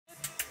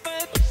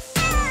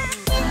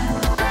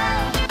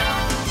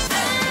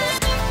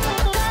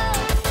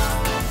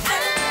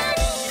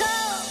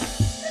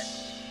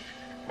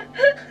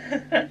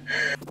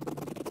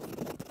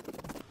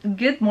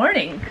Good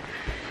morning.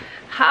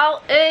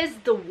 How is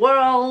the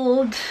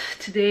world?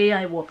 Today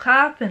I woke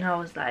up and I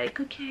was like,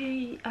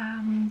 okay,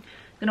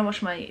 gonna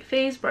wash my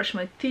face, brush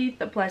my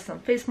teeth, apply some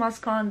face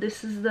mask on.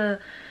 This is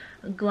the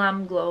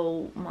Glam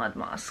Glow mud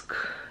mask.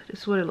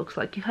 This is what it looks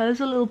like. It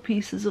has a little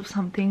pieces of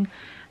something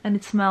and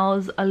it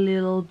smells a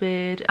little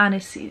bit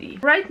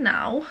aniseedy. Right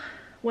now,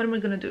 what am I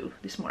gonna do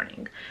this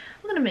morning?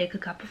 I'm gonna make a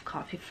cup of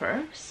coffee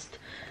first.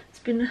 It's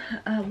been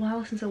a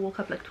while since I woke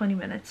up, like 20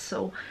 minutes,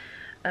 so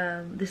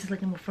this is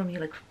like for me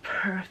like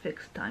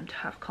perfect time to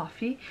have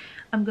coffee.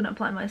 I'm gonna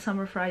apply my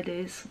Summer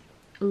Fridays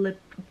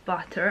lip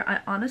butter. I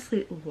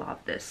honestly love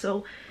this.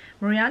 So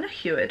Mariana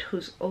Hewitt,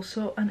 who's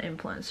also an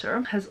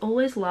influencer, has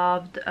always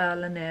loved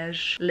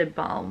Laneige lip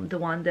balm, the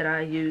one that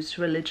I use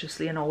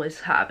religiously and always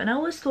have, and I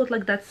always thought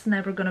like that's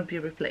never gonna be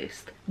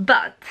replaced.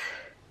 But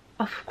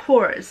of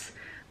course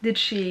did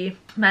she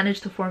manage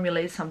to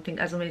formulate something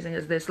as amazing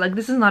as this. Like,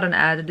 this is not an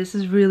ad, this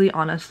is really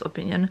honest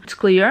opinion. It's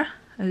clear.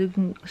 As you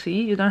can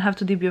see, you don't have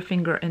to dip your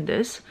finger in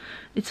this.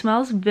 It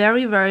smells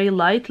very, very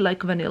light,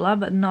 like vanilla,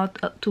 but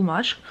not too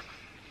much.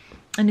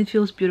 And it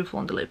feels beautiful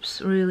on the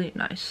lips. Really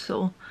nice.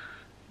 So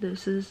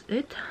this is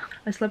it.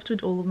 I slept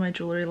with all of my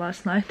jewelry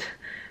last night.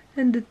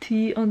 And the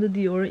T on the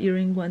Dior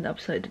earring went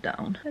upside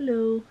down.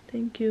 Hello.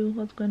 Thank you.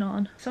 What's going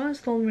on? Someone's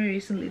told me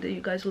recently that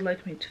you guys would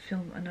like me to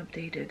film an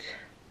updated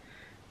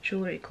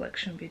jewelry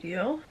collection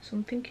video, so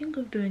I'm thinking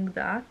of doing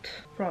that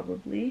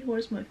probably.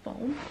 Where's my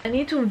phone? I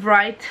need to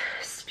write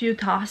few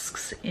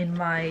tasks in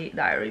my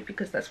diary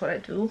because that's what I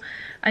do.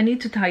 I need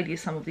to tidy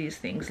some of these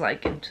things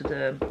like into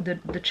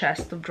the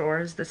chest of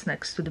drawers that's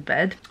next to the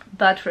bed.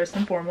 But first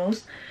and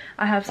foremost,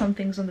 I have some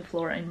things on the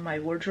floor in my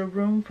wardrobe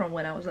room from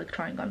when I was like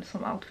trying on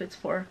some outfits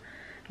for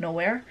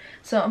nowhere,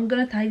 so I'm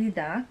gonna tidy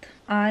that.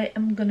 I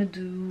am gonna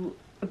do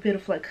a bit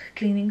of like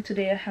cleaning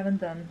today. I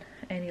haven't done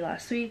any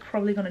last week.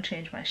 Probably gonna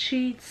change my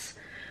sheets,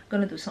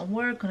 gonna do some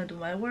work, gonna do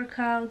my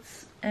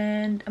workouts,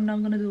 and I'm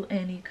not gonna do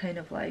any kind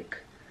of like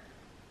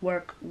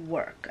work.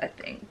 I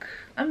think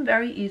I'm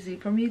very easy.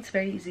 For me, it's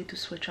very easy to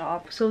switch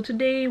off. So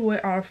today we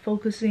are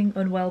focusing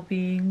on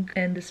well-being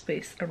and the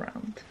space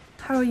around.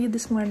 How are you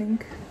this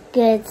morning?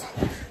 Good.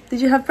 Did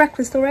you have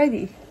breakfast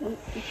already?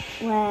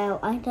 Well,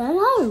 I don't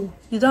know.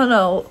 You don't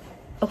know?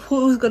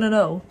 Who's gonna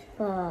know?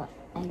 But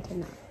I don't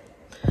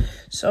know.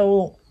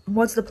 So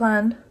what's the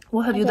plan?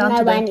 What have you done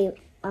today?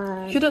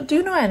 You don't. Do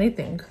you know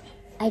anything?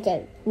 I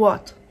don't.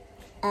 What?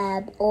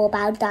 All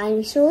about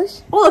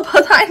dinosaurs. All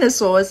about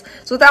dinosaurs.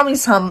 So tell me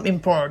some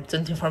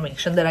important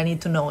information that I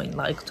need to know in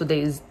like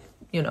today's,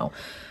 you know,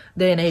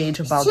 day and age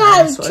about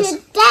dinosaurs. So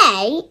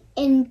today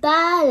in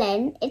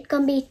Berlin, it's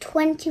gonna be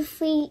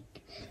 23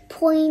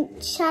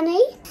 point sunny.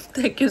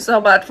 Thank you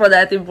so much for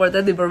that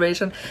important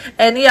information.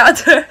 Anything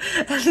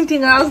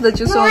else that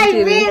you saw on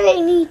TV? I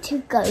really need to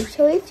go,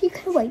 so if you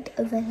can wait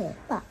over here.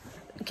 But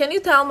can you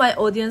tell my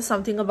audience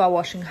something about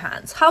washing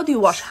hands? How do you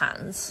wash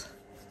hands?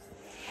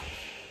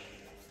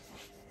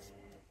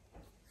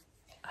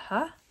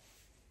 Huh?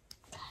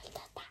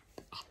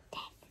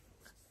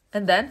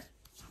 And then?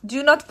 Do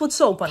you not put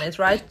soap on it,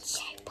 right?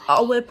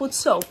 Oh, we put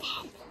soap.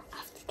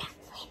 After that,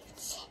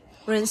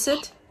 Rinse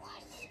it?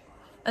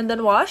 And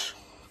then wash?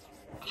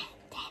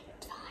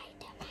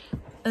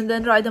 And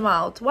then dry them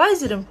out. Why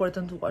is it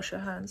important to wash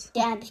your hands?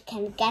 Germs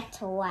can get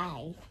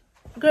away.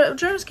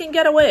 Germs can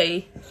get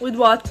away? With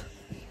what?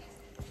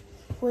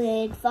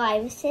 With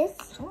viruses.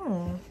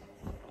 Oh.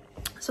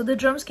 So the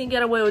germs can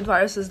get away with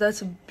viruses.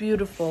 That's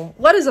beautiful.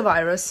 What is a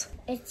virus?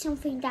 It's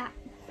something that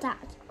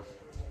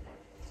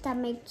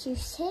makes you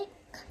sick.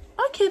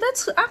 Okay,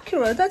 that's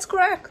accurate. That's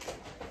correct.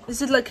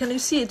 Is it like, can you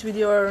see it with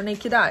your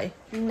naked eye?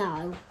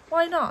 No.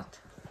 Why not?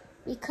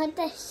 Because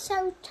they're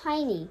so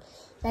tiny.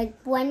 Like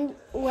when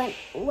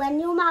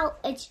your mouth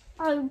is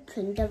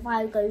open, the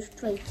virus goes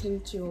straight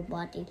into your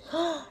body.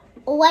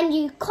 Or when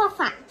you cough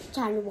at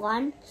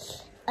someone,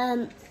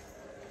 then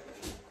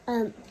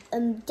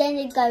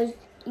it goes.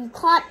 You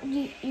can't.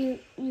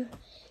 You.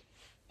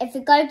 If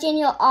it goes in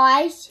your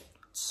eyes,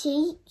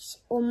 cheeks,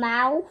 or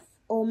mouth,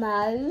 or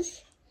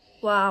nose.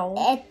 Wow.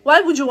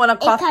 Why would you want to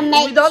cough?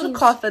 We don't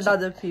cough at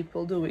other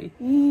people, do we?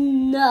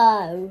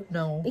 No.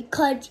 No.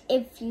 Because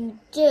if you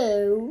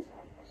do,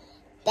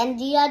 then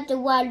the other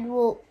one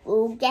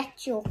will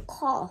get your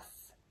cough.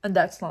 And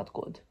that's not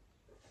good.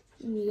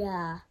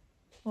 Yeah.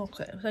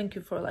 Okay, thank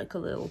you for like a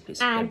little piece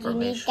of And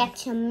information. you need to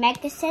get your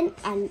medicine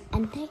and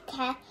take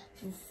care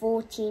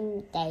for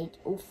 14 days,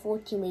 or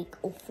 14 weeks,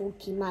 or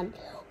 14 months,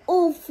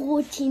 or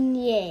 14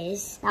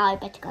 years. Now I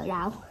better go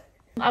now.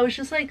 I was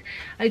just like,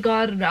 I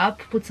got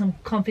up, put some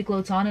comfy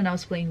clothes on, and I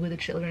was playing with the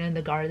children in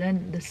the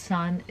garden. The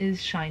sun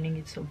is shining.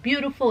 It's so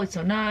beautiful. It's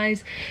so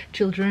nice.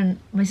 Children,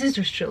 my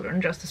sister's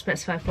children, just to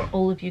specify for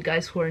all of you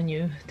guys who are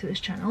new to this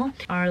channel,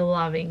 are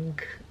loving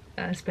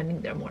spending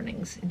their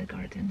mornings in the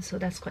garden, so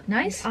that's quite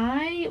nice.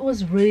 I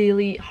was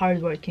really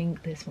hardworking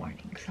this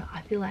morning, so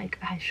I feel like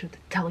I should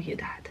tell you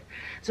that.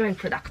 It's very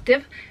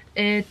productive.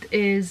 It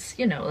is,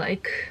 you know,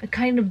 like a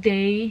kind of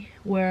day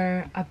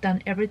where I've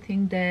done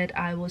everything that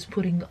I was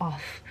putting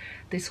off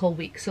this whole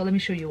week. So let me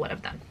show you what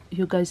I've done.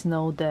 You guys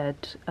know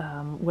that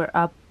we're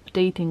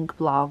updating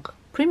blog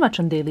pretty much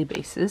on daily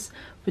basis.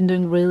 Been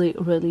doing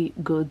really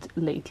good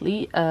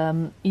lately.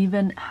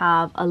 Even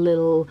have a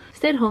little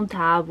stay-at-home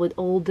tab with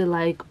all the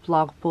like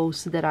blog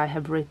posts that I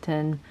have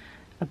written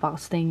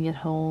about staying at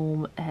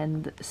home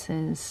and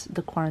since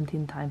the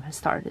quarantine time has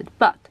started.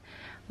 But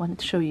I wanted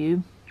to show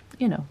you,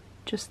 you know,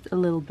 just a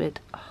little bit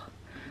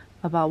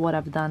about what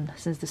I've done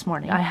since this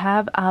morning. I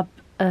have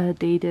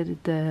updated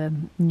the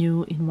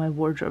new in my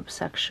wardrobe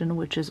section,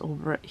 which is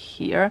over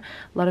here.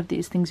 A lot of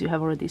these things you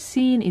have already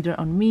seen either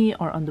on me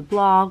or on the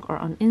blog or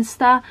on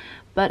Insta,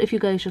 but if you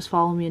guys just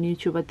follow me on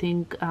YouTube, I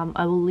think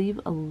I will leave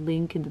a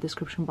link in the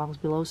description box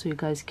below so you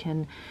guys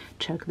can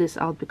check this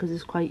out, because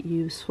it's quite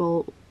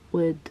useful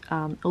with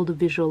all the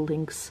visual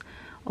links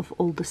of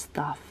all the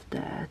stuff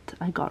that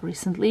I got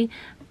recently.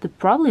 The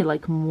probably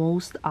like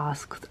most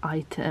asked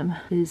item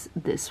is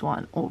this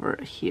one over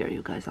here.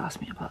 You guys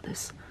ask me about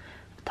this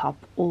top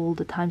all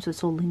the time, so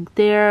it's all linked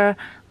there,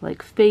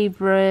 like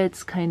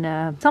favorites, kind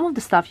of some of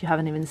the stuff you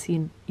haven't even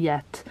seen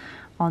yet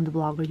on the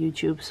blog or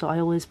YouTube, so I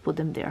always put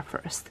them there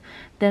first.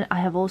 Then I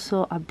have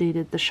also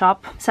updated the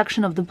shop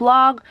section of the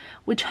blog,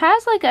 which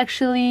has like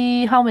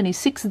actually how many,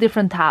 6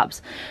 different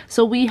tabs.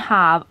 So we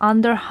have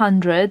under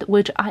 100,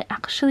 which I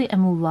actually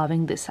am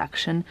loving this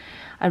section.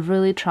 I've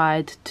really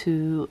tried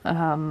to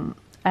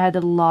add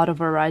a lot of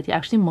variety.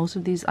 Actually, most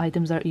of these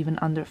items are even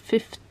under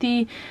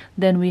 50.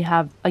 Then we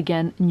have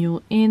again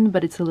new in,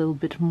 but it's a little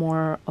bit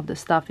more of the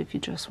stuff if you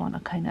just want to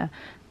kind of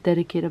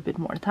dedicate a bit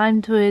more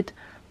time to it.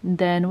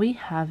 Then we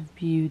have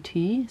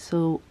beauty,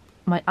 so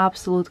my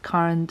absolute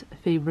current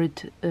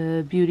favorite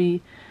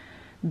beauty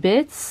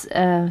bits,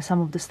 some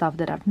of the stuff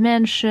that I've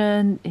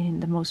mentioned in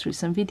the most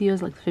recent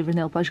videos, like the favorite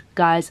nail polish.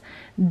 Guys,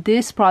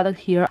 this product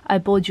here I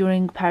bought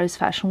during Paris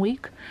Fashion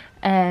Week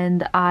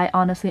and I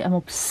honestly am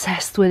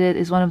obsessed with it.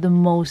 It's one of the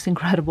most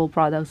incredible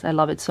products. I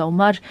love it so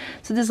much.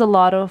 So there's a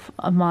lot of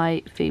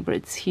my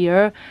favorites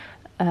here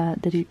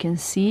that you can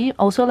see.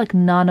 Also, like,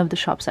 none of the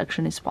shop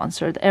section is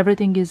sponsored.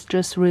 Everything is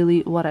just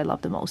really what I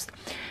love the most.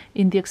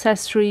 In the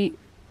accessory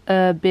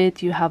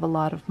bit, you have a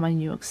lot of my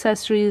new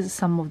accessories,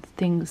 some of the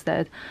things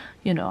that,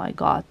 you know, I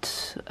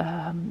got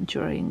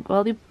during,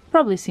 well, you've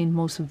probably seen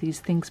most of these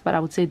things, but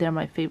I would say they're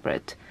my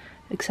favorite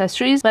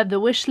accessories. I have the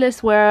wish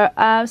list where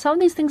some of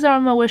these things are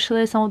on my wish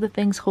list, some of the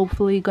things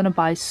hopefully gonna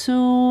buy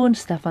soon.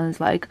 Stefan is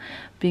like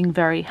being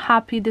very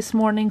happy this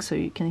morning, so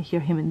you can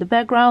hear him in the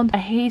background. I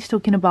hate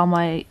talking about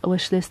my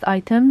wish list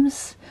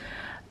items,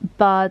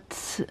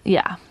 but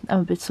yeah,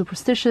 I'm a bit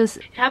superstitious.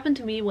 It happened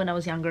to me when I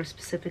was younger,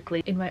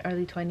 specifically in my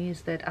early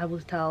 20s, that I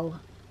would tell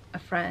a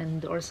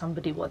friend or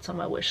somebody what's on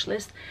my wish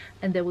list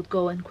and they would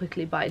go and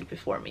quickly buy it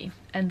before me,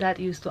 and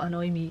that used to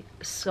annoy me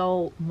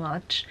so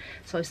much.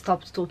 So I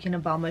stopped talking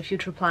about my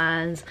future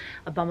plans,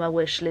 about my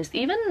wish list.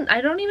 Even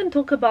I don't even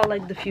talk about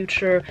like the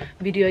future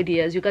video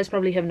ideas. You guys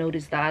probably have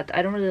noticed that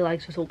I don't really like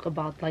to talk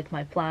about like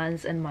my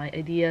plans and my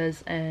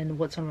ideas and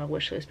what's on my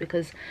wish list,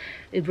 because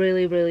it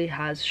really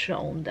has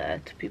shown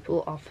that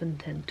people often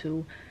tend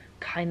to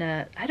kind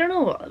of, I don't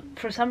know,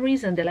 for some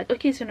reason they're like,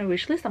 okay, it's on a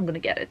wish list, I'm gonna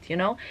get it, you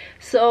know.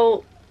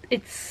 So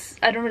it's,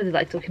 I don't really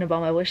like talking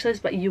about my wish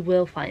list, but you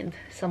will find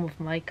some of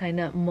my kind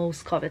of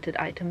most coveted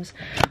items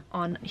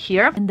on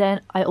here. And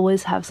then I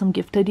always have some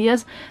gift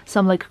ideas,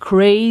 some like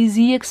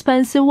crazy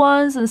expensive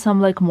ones and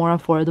some like more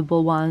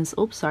affordable ones.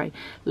 Oops, sorry.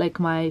 Like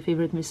my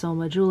favorite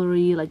Misoma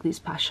jewelry, like these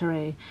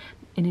Pacheray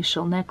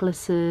initial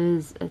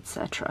necklaces,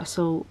 etc.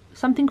 So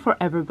something for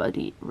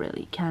everybody,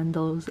 really.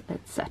 Candles,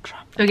 etc.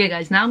 Okay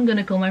guys, now I'm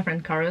gonna call my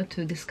friend Cara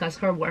to discuss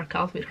her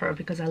workout with her,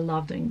 because I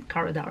love doing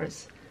Cara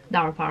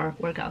Dower Power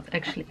workout.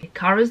 Actually,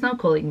 Cara is now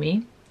calling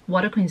me.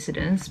 What a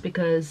coincidence,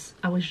 because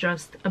I was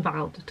just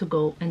about to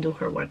go and do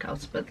her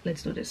workouts, but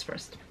let's do this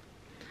first.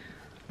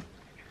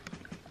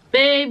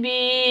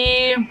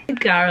 Baby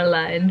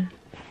Caroline,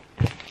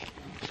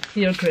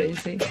 you're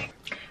crazy.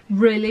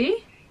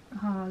 Really?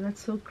 Oh,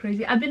 that's so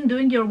crazy. I've been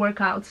doing your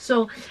workouts.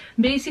 So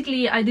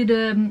basically I did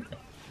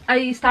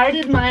I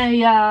started my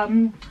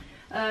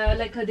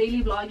like a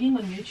daily vlogging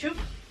on YouTube.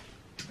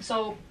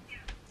 So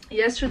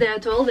yesterday I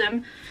told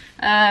them,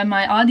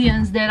 my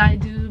audience, that I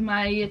do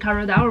my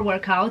Cara Dower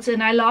workouts,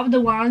 and I love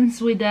the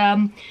ones with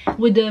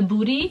the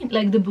booty,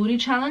 like the booty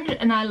challenge,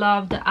 and I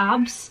love the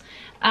abs.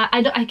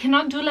 I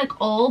cannot do like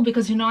all,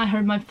 because you know I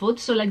hurt my foot,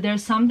 so like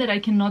there's some that I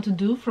cannot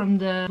do from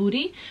the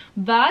booty,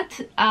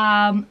 but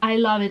I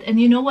love it. And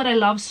you know what I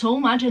love so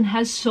much and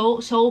has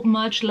so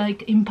much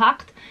like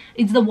impact?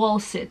 It's the wall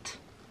sit.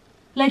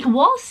 Like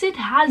wall sit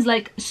has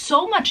like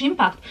so much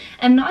impact,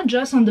 and not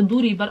just on the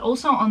booty but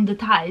also on the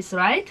thighs,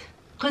 right?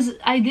 Because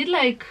I did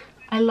like,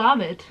 I love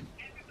it.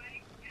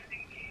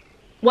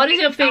 What is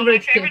your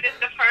favorite tip? Is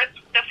the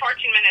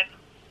 14 minutes.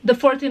 The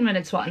 14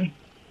 minutes one.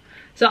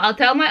 So I'll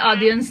tell my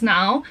audience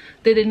now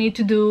that they need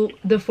to do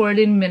the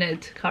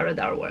 14-minute Cara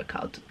Dower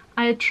workout.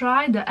 I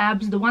tried the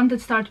abs, the one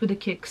that starts with the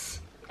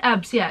kicks.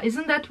 Abs, yeah,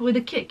 isn't that with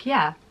a kick?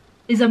 Yeah.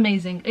 It's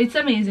amazing. It's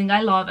amazing.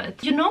 I love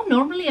it. You know,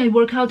 normally I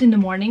work out in the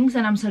mornings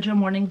and I'm such a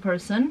morning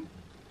person.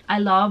 I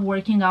love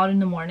working out in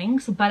the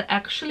mornings, but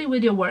actually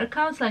with your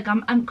workouts, like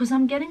because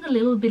I'm getting a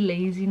little bit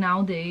lazy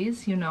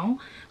nowadays, you know.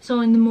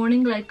 So in the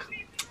morning, like,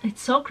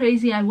 it's so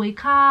crazy. I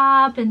wake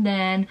up and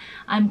then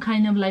I'm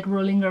kind of like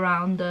rolling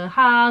around the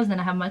house, then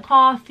I have my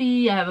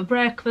coffee, I have a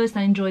breakfast,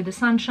 I enjoy the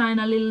sunshine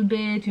a little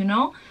bit, you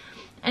know.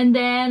 And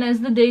then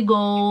as the day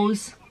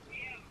goes,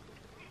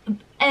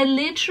 and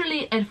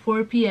literally at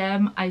 4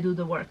 p.m. I do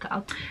the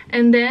workout.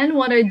 And then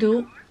what I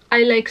do,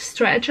 I like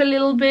stretch a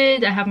little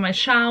bit, I have my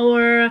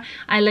shower,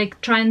 I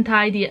like try and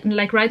tidy.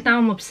 Like right now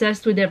I'm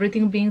obsessed with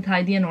everything being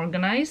tidy and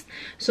organized.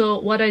 So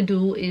what I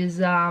do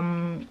is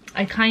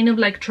I kind of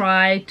like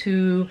try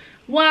to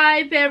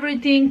wipe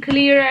everything,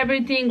 clear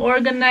everything,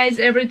 organize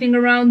everything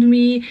around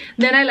me.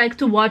 Then I like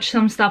to watch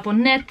some stuff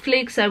on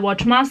Netflix. I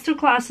watch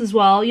masterclass as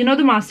well. You know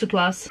the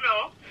masterclass?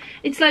 No.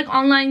 It's like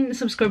online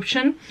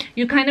subscription.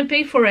 You kind of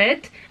pay for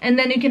it, and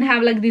then you can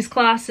have like these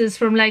classes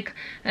from like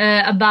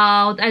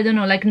about, I don't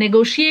know, like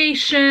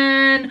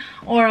negotiation,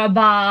 or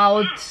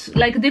about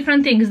like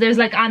different things. There's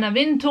like Anna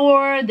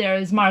Wintour,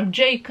 there's Marc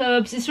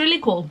Jacobs. It's really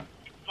cool.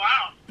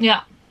 Wow.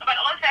 Yeah. But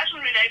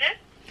old-fashioned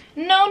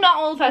related? No, not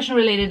old-fashioned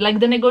related.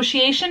 Like the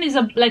negotiation is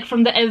like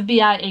from the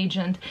FBI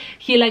agent.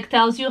 He like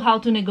tells you how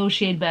to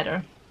negotiate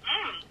better.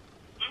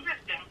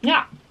 Interesting.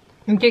 Yeah.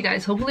 Okay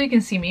guys, hopefully you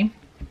can see me.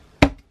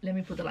 Let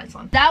me put the lights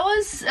on. That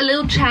was a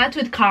little chat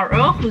with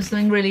Caro, who's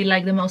doing really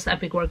like the most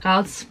epic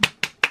workouts.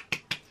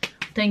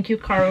 Thank you,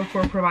 Caro,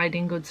 for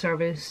providing good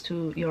service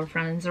to your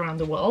friends around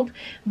the world.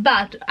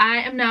 But I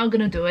am now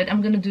gonna do it.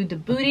 I'm gonna do the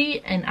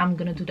booty and I'm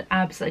gonna do the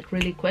abs like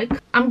really quick.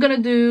 I'm gonna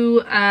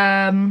do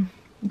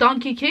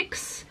donkey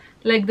kicks,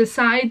 like the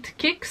side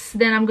kicks.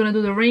 Then I'm gonna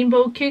do the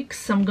rainbow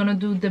kicks. I'm gonna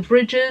do the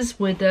bridges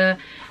with the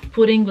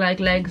putting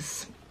like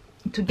legs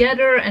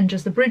together and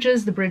just the bridge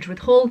with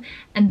hold,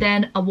 and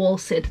then a wall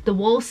sit. The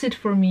wall sit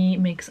for me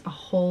makes a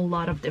whole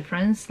lot of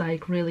difference,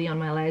 like really on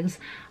my legs.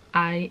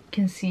 I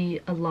can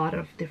see a lot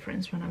of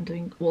difference when I'm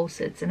doing wall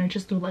sits, and I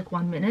just do like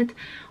 1 minute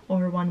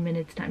or 1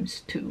 minute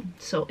times 2,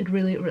 so it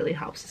really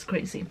helps. It's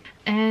crazy.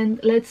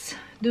 And let's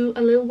do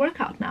a little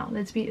workout now.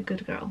 Let's be a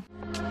good girl.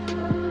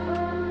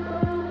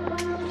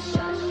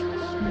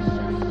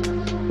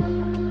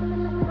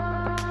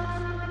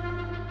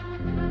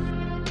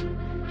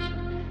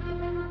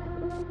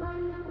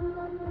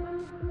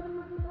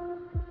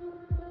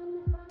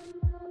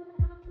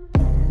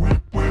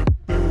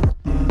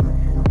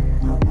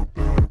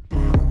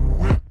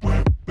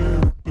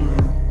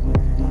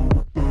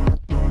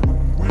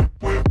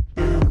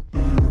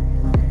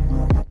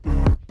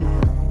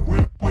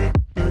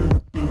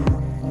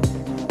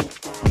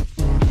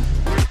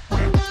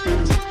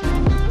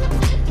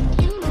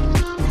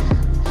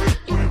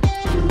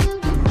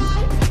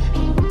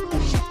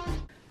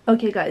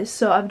 Okay guys,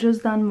 so I've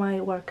just done my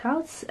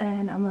workouts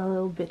and I'm a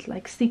little bit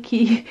like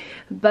sticky,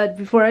 but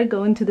before I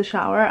go into the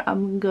shower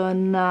I'm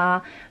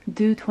gonna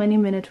do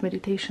 20-minute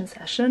meditation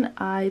session.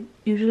 I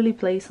usually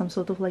play some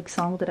sort of like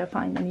song that I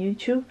find on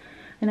YouTube,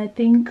 and I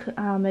think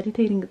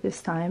meditating at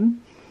this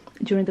time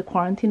during the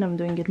quarantine, I'm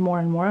doing it more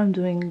and more. I'm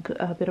doing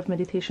a bit of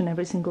meditation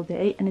every single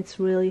day, and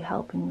it's really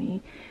helping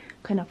me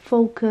kind of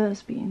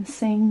focus, be in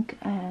sync,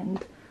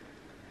 and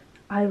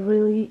I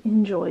really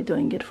enjoy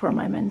doing it for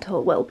my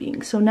mental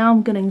well-being. So now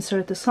I'm gonna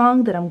insert the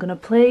song that I'm gonna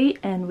play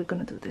and we're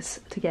gonna do this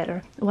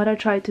together. What I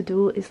try to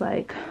do is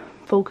like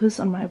focus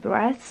on my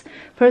breaths.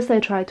 First I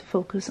try to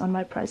focus on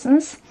my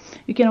presence.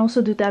 You can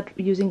also do that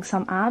using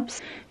some apps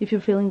if you're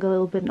feeling a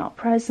little bit not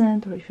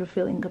present, or if you're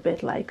feeling a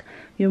bit like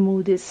your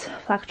mood is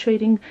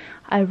fluctuating.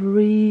 I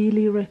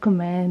really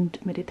recommend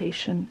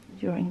meditation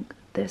during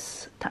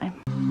this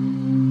time.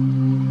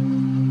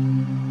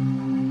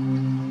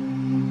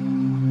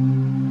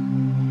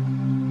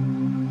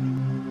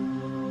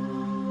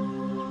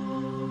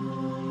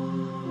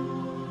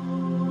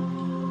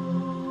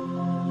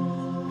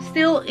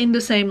 Still in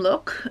the same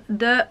look.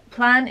 The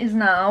plan is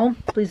now,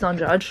 please don't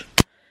judge,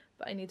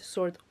 but I need to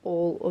sort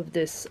all of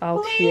this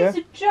out here.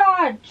 Please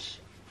judge.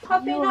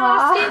 I've been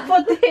asking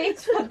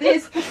for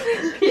this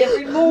to be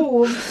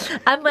removed.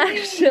 I'm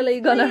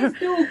actually gonna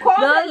Don't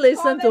don't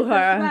listen to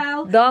her.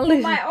 Well, Don't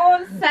listen. my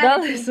own sanity.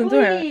 Don't listen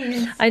to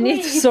her. I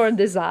need to sort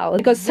this out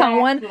because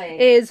someone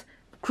Exactly. is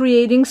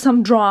creating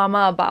some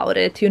drama about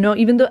it, you know,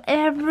 even though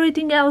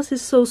everything else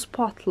is so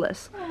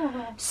spotless.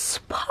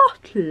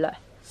 Spotless.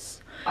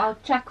 I'll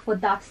check for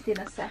dust in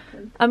a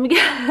second.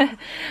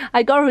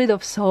 I got rid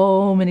of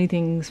so many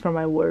things from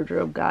my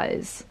wardrobe,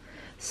 guys.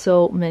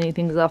 So many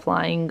things are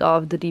flying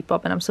off the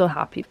Depop, and I'm so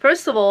happy.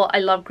 First of all, I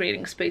love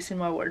creating space in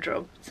my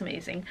wardrobe. It's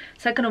amazing.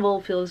 Second of all,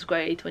 it feels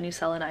great when you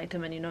sell an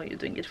item and you know you're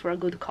doing it for a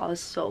good cause.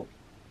 So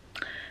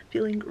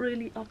feeling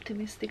really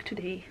optimistic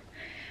today,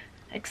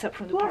 except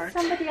from the part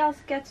somebody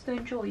else gets to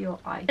enjoy your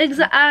item.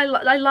 exactly.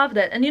 I love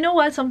that. And you know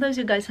what, sometimes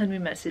you guys send me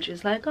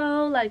messages like,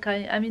 oh, like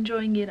I'm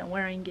enjoying it, I'm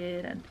wearing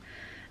it, and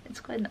it's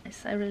quite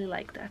nice. I really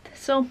like that.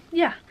 So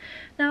yeah,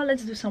 now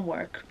let's do some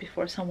work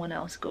before someone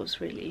else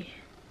goes really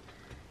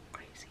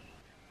crazy.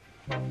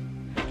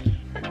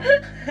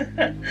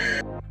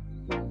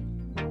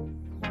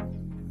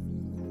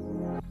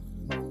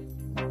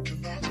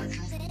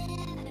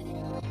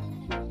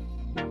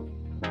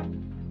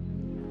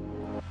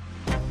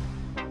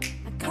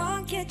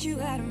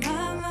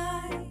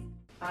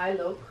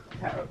 look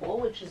terrible,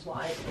 which is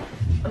why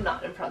I'm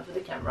not in front of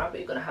the camera, but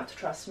you're gonna have to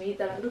trust me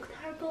that I look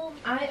terrible.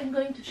 I am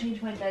going to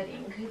change my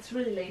bedding. It's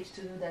really late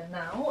to do that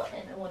now,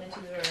 and I wanted to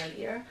do it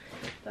earlier,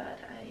 but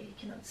I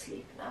cannot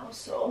sleep now.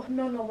 So I'm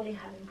not normally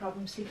having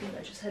problems sleeping.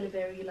 I just had a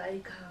very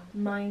like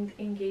mind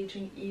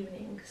engaging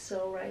evening.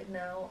 So right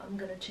now I'm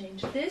gonna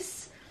change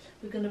this.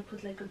 We're gonna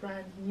put like a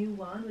brand new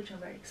one, which I'm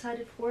very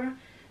excited for,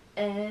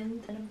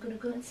 and I'm gonna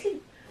go and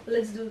sleep. But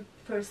let's do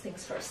first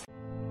things first.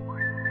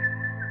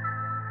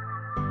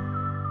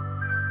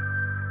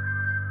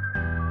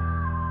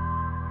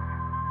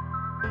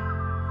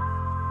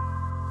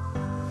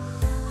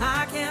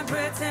 I can't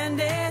pretend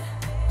it,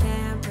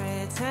 can't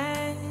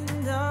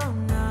pretend, oh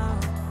no.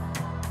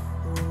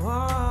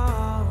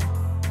 Whoa.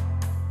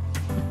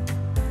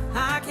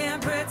 I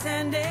can't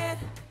pretend it.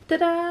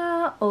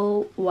 Ta-da!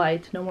 All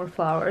white, no more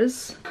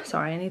flowers.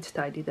 Sorry, I need to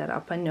tidy that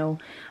up. I know.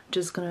 I'm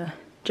just gonna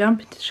jump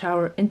into the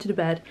shower, into the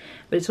bed,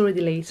 but it's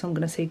already late, so I'm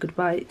gonna say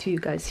goodbye to you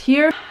guys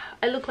here.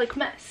 I look like a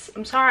mess.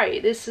 I'm sorry.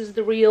 This is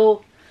the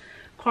real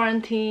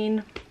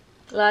quarantine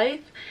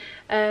life.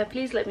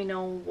 Please let me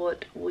know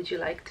what would you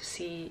like to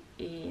see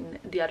in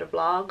the other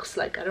vlogs.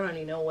 Like, I don't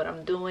really know what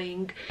I'm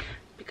doing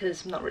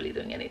because I'm not really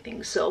doing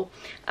anything. So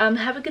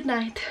have a good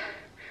night,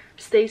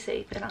 stay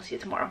safe, and I'll see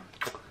you tomorrow.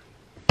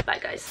 Bye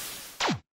guys.